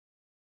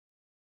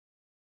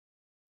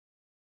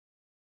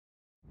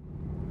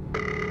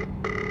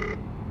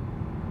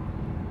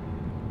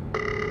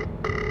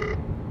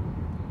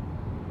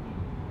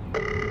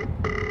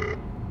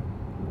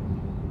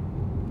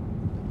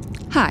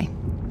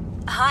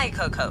Hi,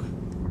 Coco.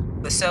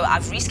 So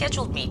I've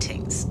rescheduled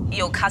meetings.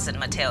 Your cousin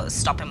Matteo is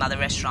stopping by the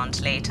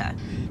restaurant later.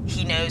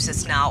 He knows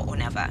it's now or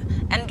never.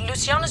 And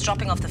Luciana's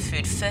dropping off the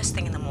food first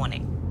thing in the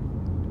morning.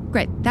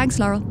 Great. Thanks,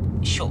 Laurel.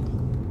 Sure.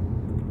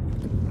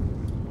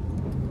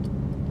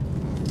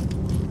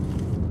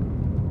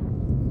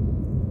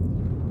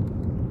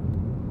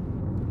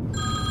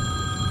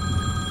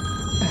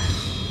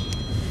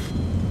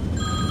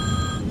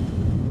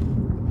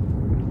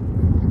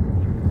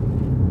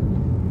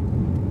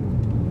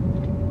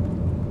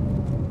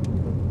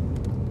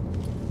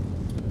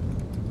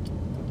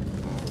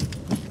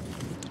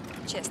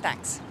 Cheers,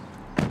 thanks.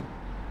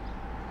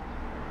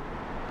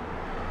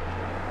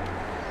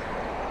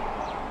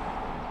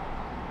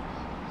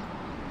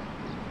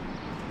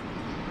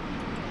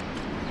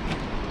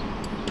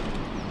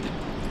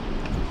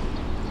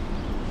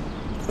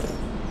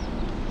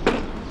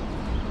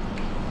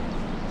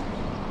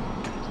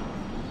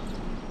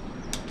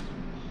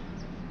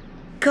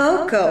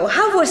 Coco,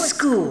 how was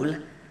school?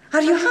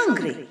 Are you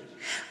hungry?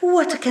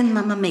 What can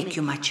Mama make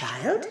you, my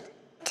child?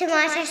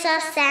 Tomato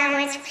sauce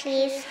sandwich,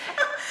 please.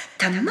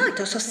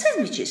 Tomato sauce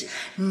sandwiches.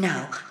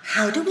 Now,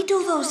 how do we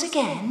do those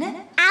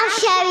again? I'll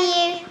show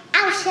you.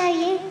 I'll show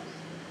you.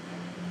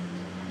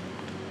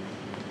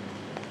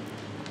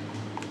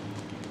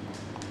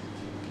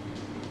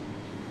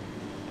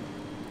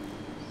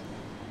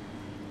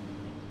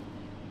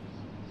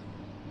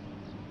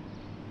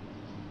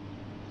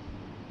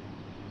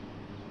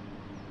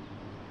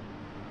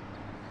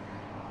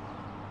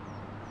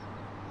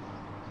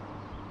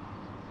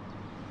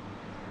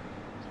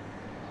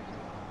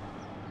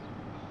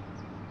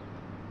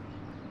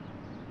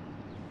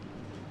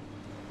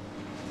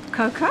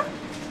 Coco?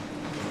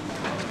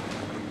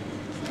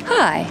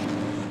 Hi.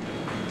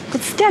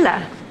 It's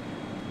Stella.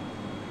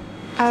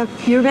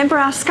 You remember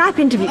our Skype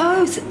interview?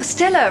 Oh,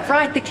 Stella,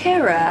 right, the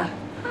carer.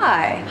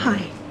 Hi.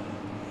 Hi.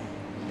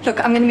 Look,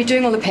 I'm going to be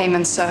doing all the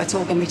payments, so it's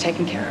all going to be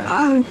taken care of.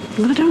 Oh,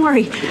 well, don't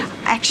worry.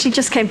 I actually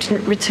just came to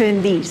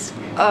return these.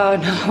 Oh,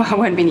 no, I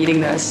won't be needing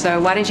those, so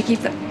why don't you keep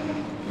them?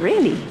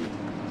 Really?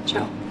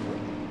 Sure.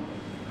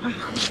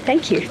 Oh,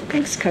 thank you.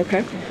 Thanks,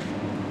 Coco.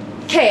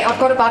 Okay, I've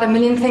got about 1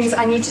 million things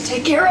I need to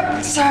take care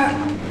of, so...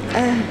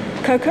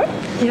 Coco?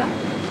 Yeah?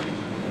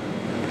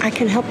 I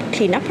can help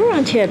clean up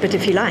around here a bit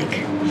if you like.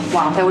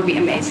 Wow, that would be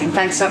amazing.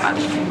 Thanks so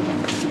much.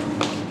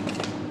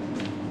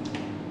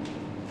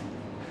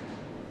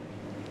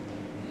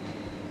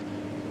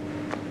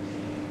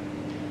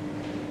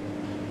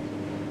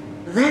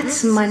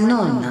 That's my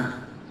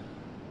nonna.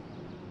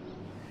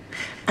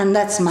 And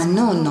that's my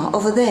nonno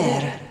over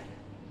there.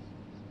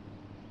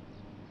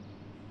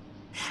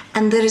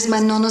 And there is my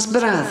nonna's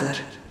brother.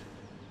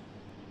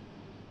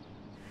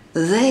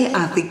 They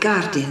are the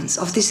guardians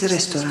of this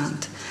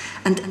restaurant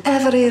and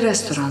every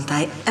restaurant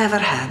I ever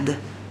had.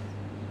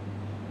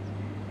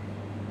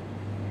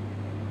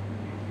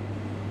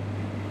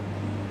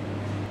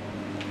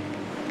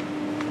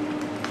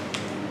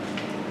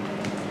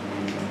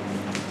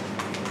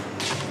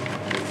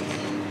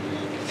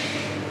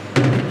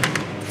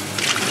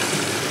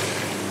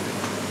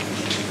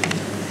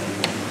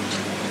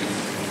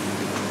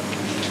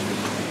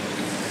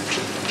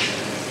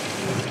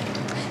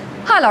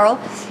 Hi, Laurel.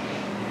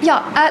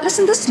 Yeah,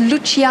 listen, this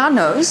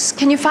Luciano's,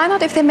 can you find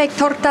out if they make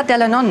Torte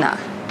Della Nonna?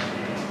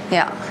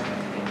 Yeah.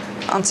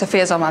 Aunt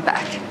Sophia's on my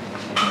back.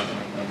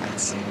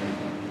 Thanks.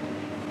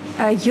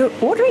 You're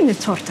ordering the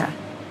torta.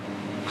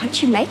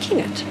 Aren't you making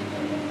it?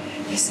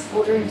 Yes,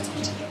 ordering the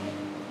torta.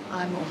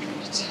 I'm ordering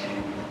it.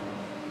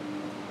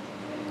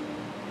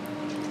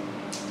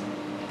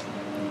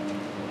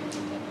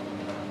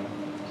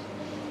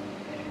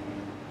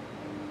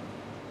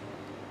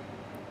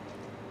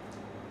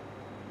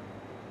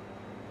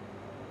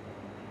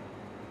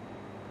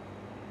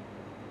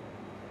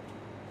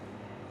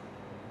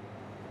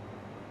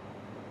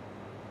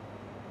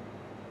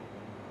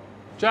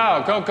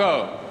 Ciao,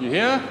 Coco. You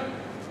here?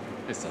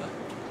 Hey, Stella.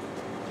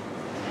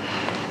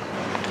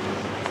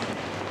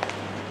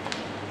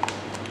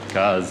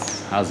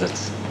 Cuz, how's it?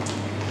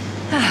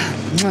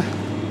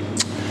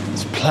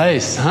 This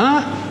place,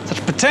 huh?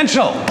 Such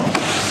potential.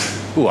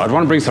 Ooh, I'd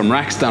want to bring some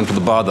racks down for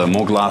the bar, though,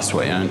 more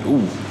glassware. And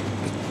ooh,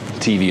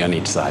 TV on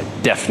each side.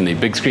 Definitely,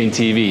 big screen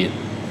TV.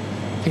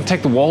 You can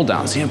take the wall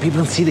down so people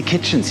can see the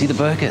kitchen, see the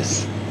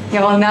burgers.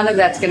 Yeah, well, none of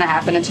that's going to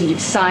happen until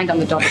you've signed on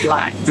the dotted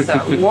line.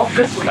 So walk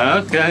this way.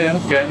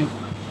 Okay.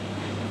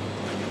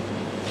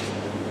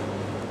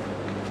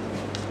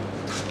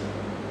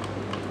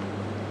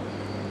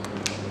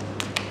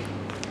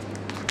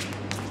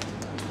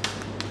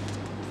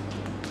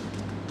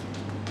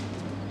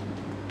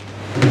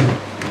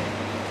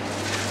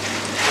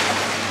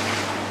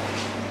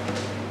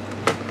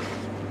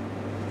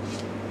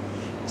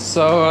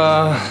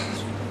 So,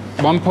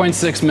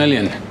 1.6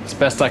 million. It's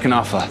best I can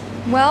offer.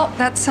 Well,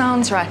 that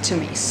sounds right to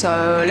me.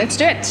 So let's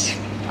do it.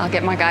 I'll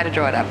get my guy to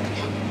draw it up.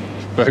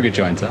 Burger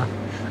joint, huh?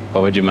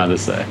 What would your mother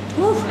say?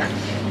 Ooh,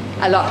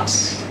 a lot.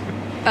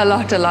 A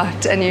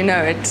lot. And you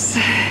know it.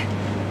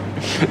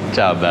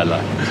 Ciao,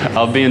 Bella.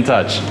 I'll be in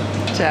touch.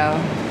 Ciao.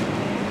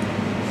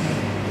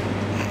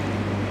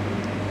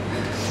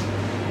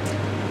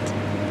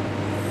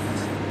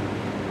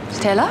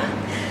 Stella?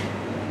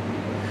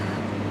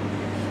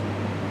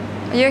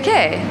 Are you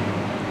okay?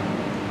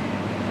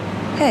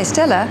 Hey,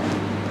 Stella?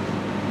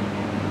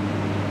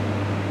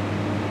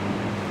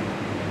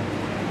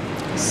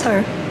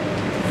 So,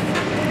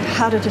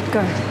 how did it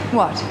go?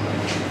 What?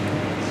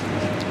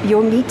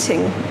 Your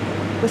meeting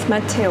with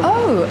Matteo.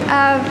 Oh,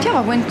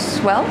 yeah, it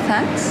went well,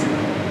 thanks.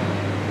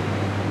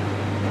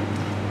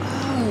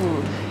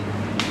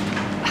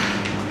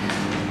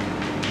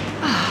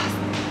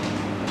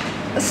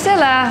 Oh.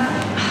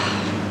 Stella.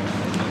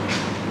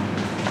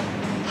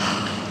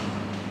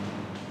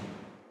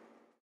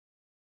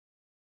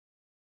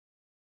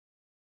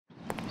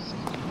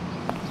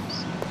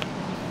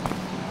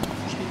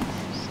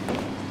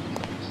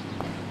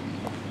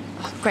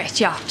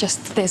 Great, yeah,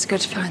 just there's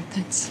good, fine,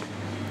 thanks.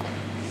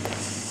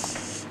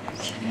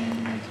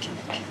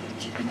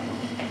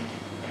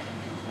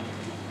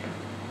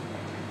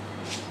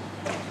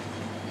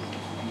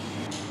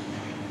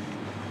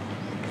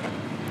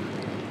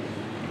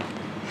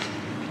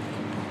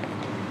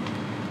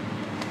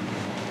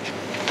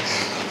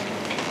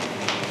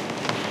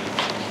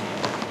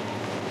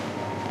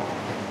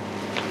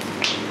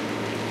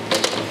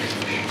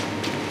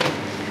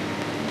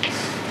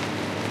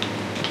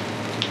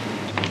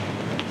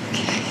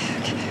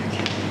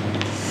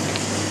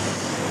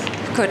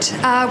 Good.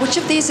 Which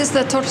of these is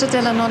the Torte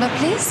Della Nonna,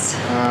 please?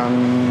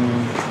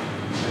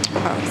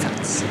 Oh,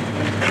 thanks.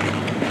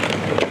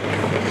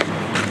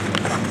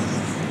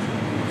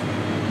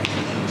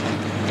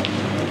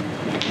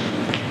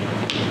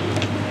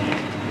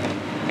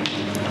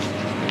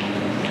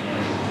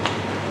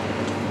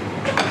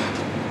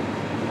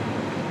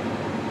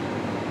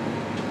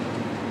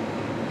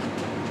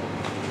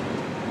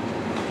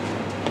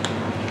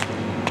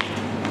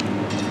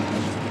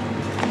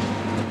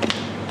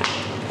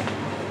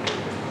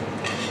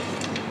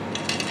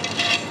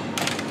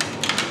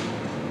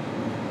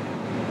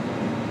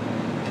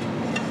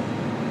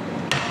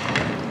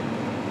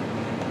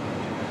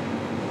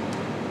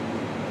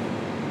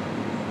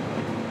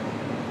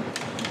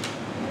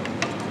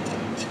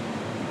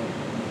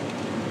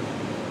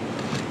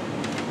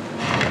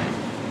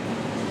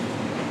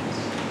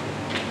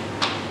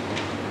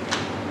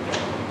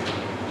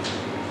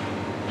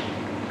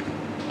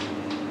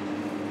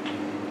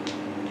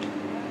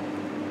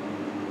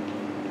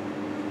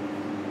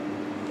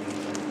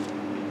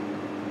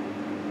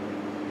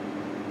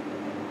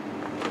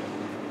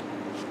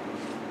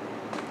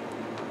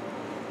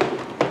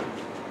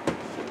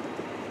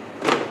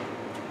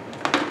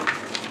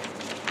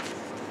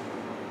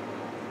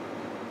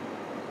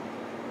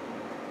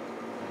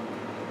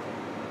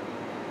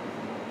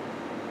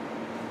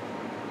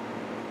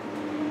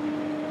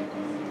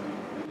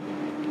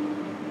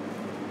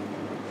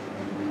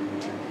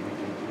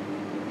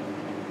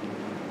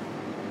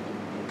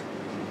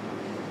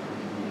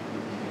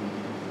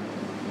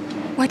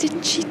 Why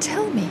didn't she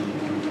tell me?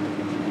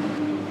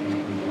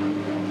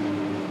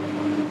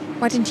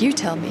 Why didn't you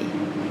tell me?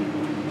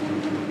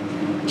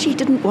 She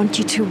didn't want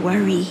you to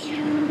worry.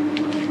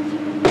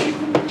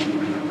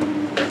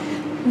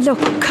 Look,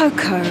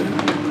 Coco.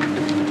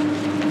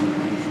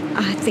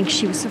 I think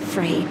she was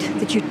afraid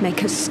that you'd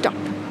make her stop.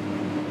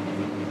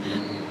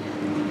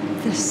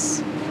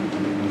 This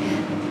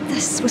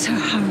was her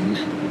home.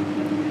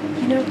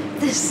 You know,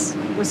 this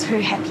was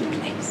her happy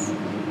place.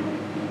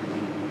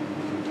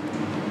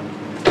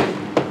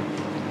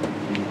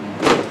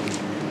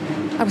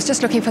 I was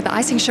just looking for the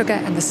icing sugar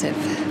and the sieve.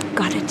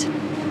 Got it.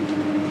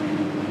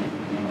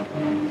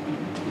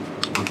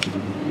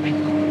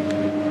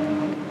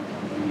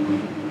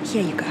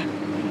 Here you go.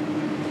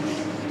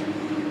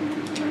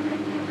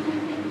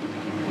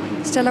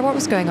 Stella, what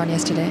was going on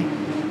yesterday?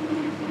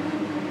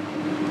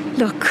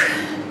 Look,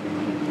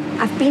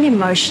 I've been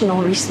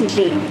emotional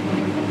recently.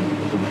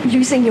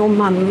 Losing your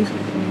mum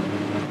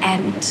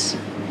and...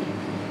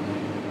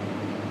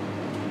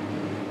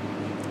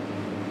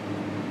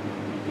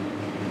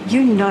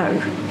 You know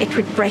it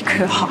would break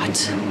her heart.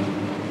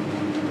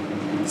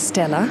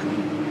 Stella,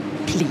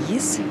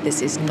 please,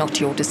 this is not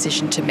your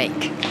decision to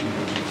make.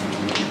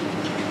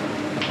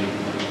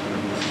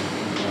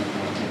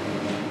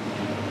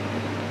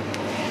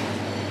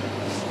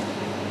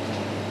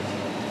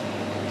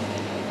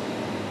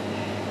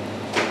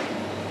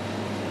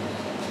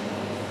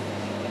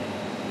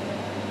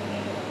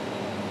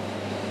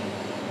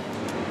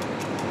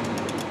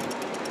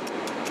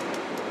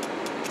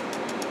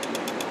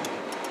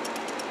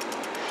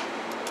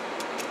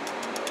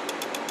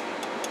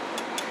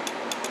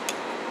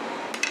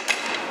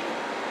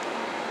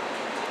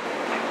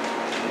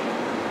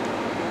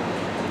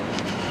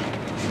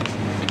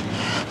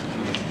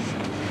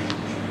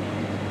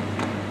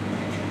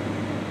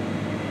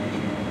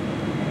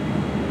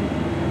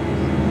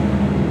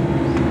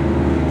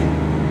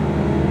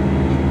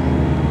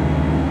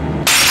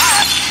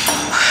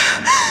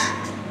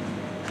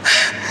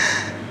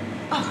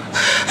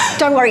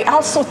 Don't worry,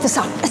 I'll sort this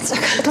out.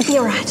 It'll be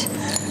all right.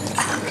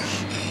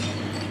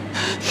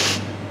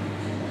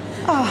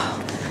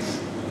 Oh,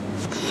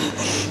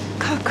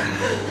 Coco.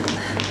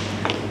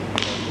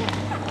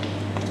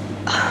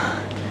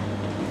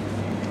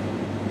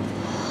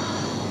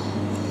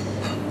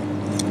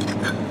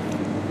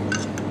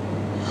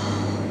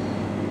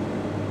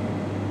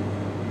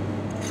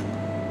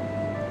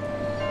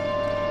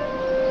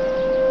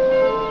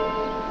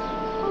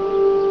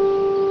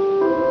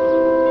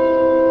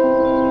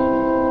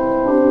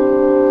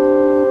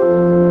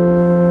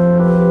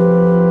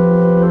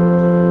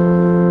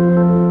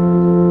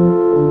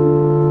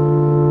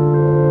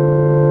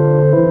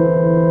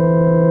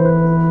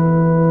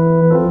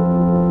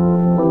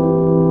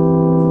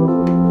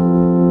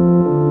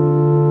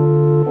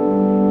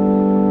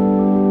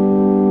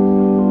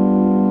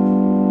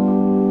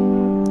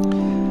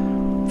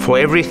 For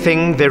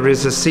everything there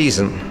is a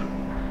season,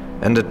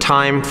 and a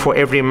time for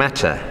every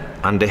matter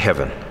under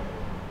heaven.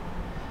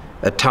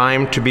 A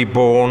time to be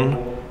born,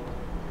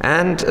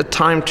 and a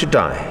time to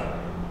die.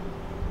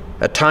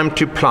 A time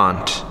to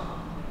plant,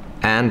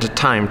 and a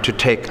time to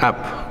take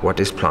up what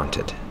is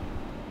planted.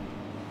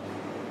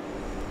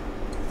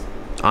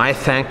 I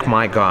thank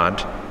my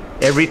God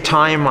every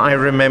time I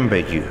remember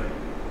you,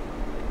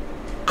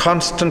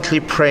 constantly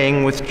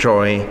praying with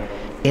joy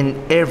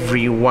in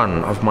every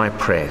one of my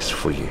prayers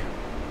for you.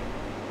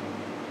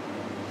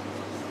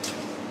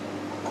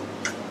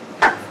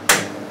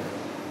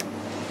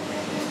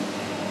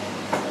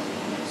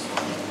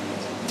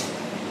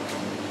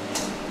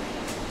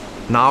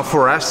 Now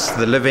for us,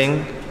 the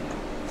living,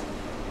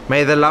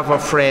 may the love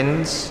of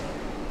friends,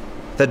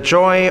 the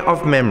joy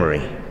of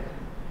memory,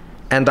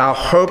 and our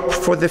hope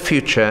for the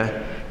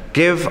future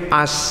give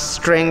us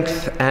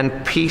strength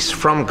and peace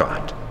from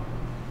God,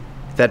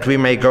 that we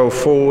may go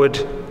forward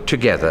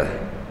together.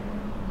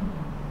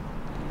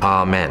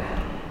 Amen.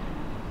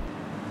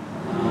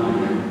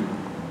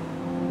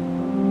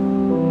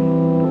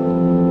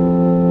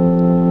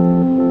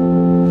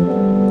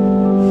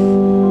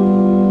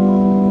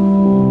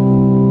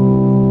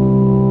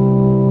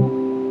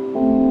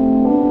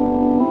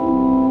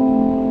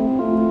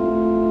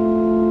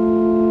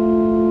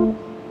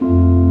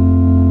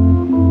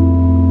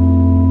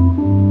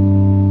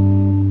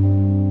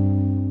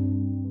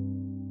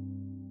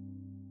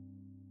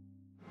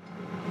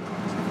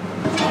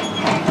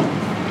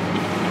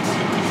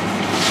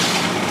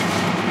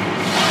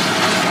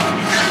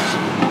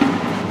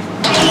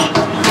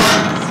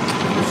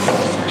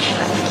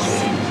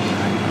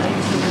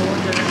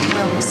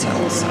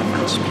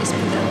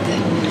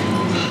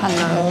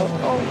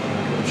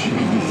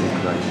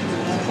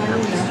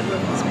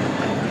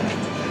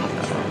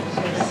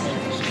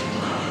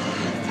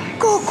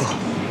 Coco,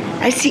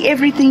 I see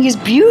everything is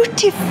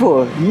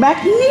beautiful,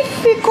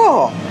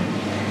 magnifico.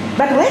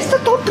 But where's the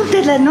Torte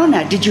Della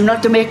Nonna? Did you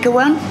not make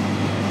one?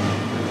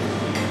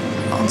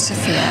 Aunt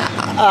Sophia.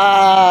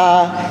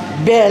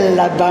 Ah,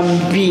 bella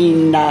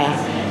bambina.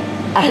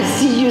 I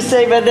see you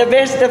save the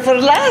best for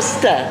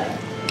last.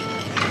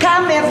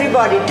 Come,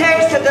 everybody,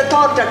 taste the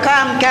torta.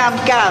 Come, come,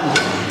 come.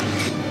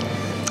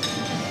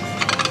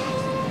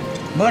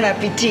 Bon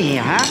appétit,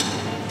 huh?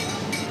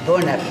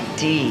 Bon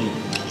appétit.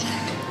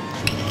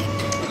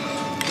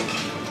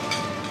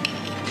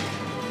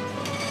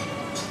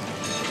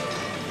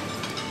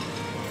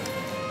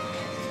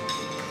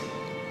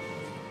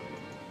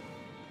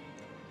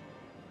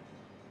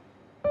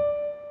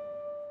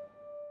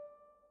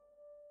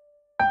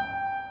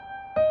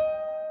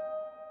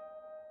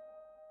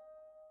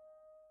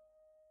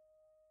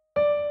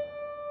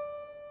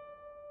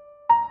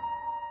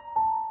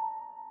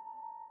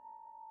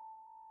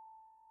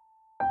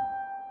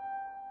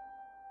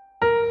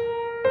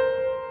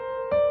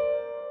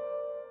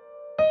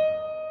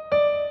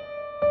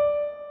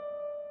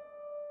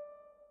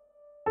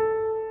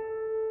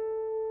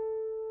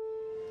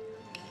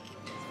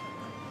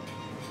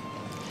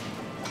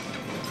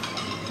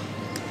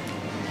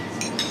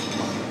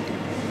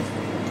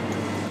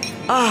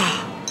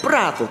 Ah,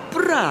 bravo,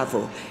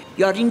 bravo.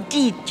 You're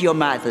indeed your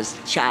mother's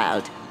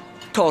child.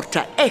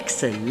 Torta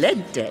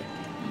excelente.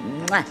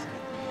 Mwah.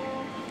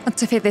 Aunt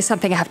Sophia, there's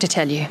something I have to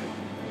tell you.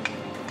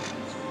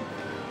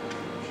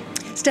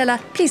 Stella,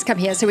 please come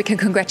here so we can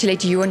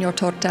congratulate you on your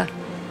torta.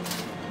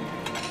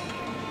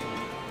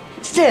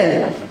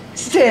 Stella,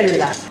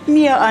 Stella,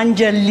 mia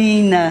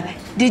Angelina,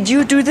 did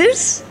you do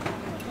this?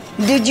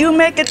 Did you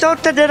make a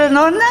torta della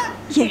nonna?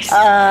 Yes.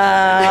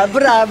 Ah,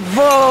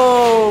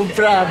 bravo,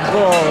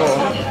 bravo.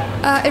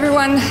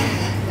 Everyone,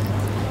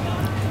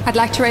 I'd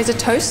like to raise a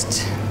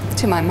toast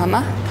to my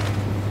mama.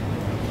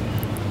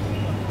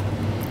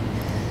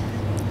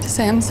 To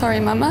say I'm sorry,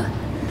 Mama.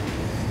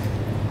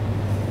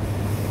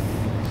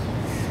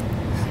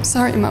 I'm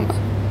sorry, Mama.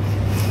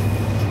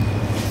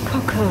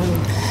 Coco,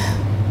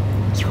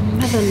 your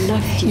mother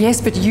loved you.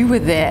 Yes, but you were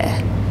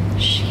there.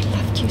 She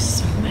loved you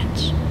so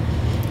much.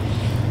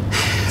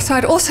 So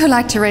I'd also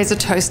like to raise a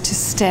toast to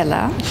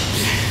Stella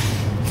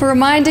for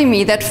reminding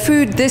me that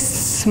food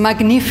this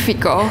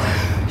magnifico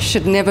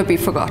should never be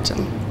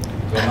forgotten.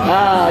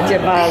 Ah,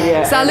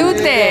 Gemalia.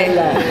 Salute!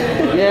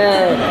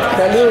 Yeah,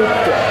 salute.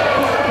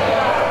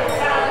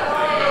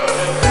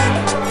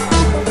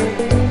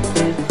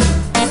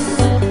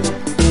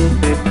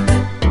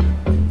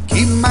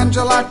 Chi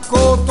mangia la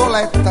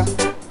cotoletta,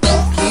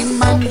 chi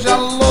mangia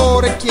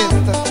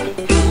l'orecchietta,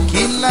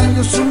 chi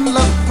l'aglio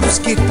sulla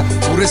bruschetta,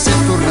 pure se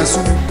torna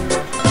su.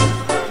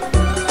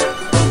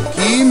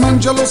 Chi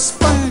mangia lo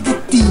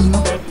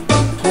spaghettino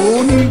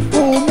con il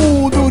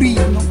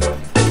pomodorino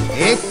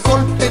e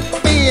col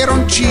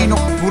peperoncino,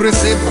 pure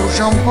se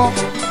brucia un po'.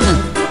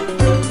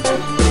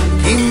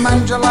 Chi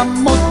mangia la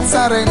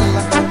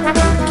mozzarella,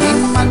 chi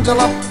mangia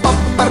la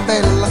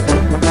pappardella,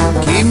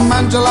 chi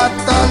mangia la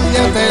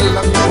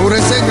tagliatella,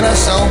 pure se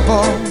grassa un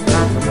po'.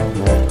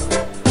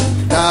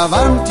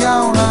 Davanti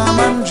a una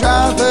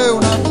mangiata e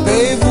una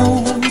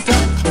bevuta,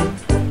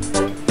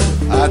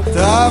 a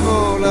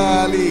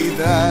tavola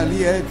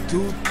l'Italia è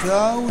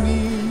tutta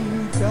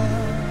unita.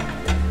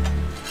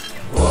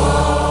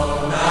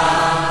 Buon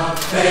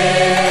appetito,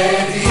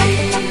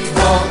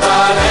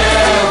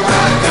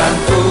 una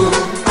cantù,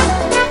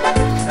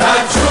 da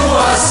giù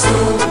a su,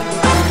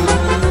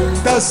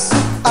 da su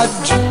a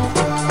giù.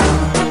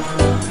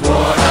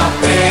 Buon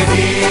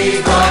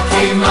appetito a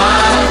chi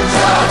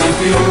mangia di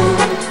più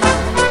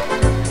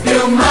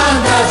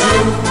manda giù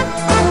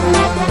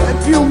e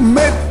più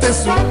mette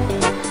su.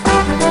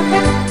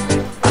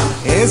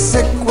 E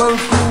se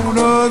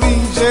qualcuno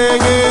dice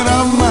che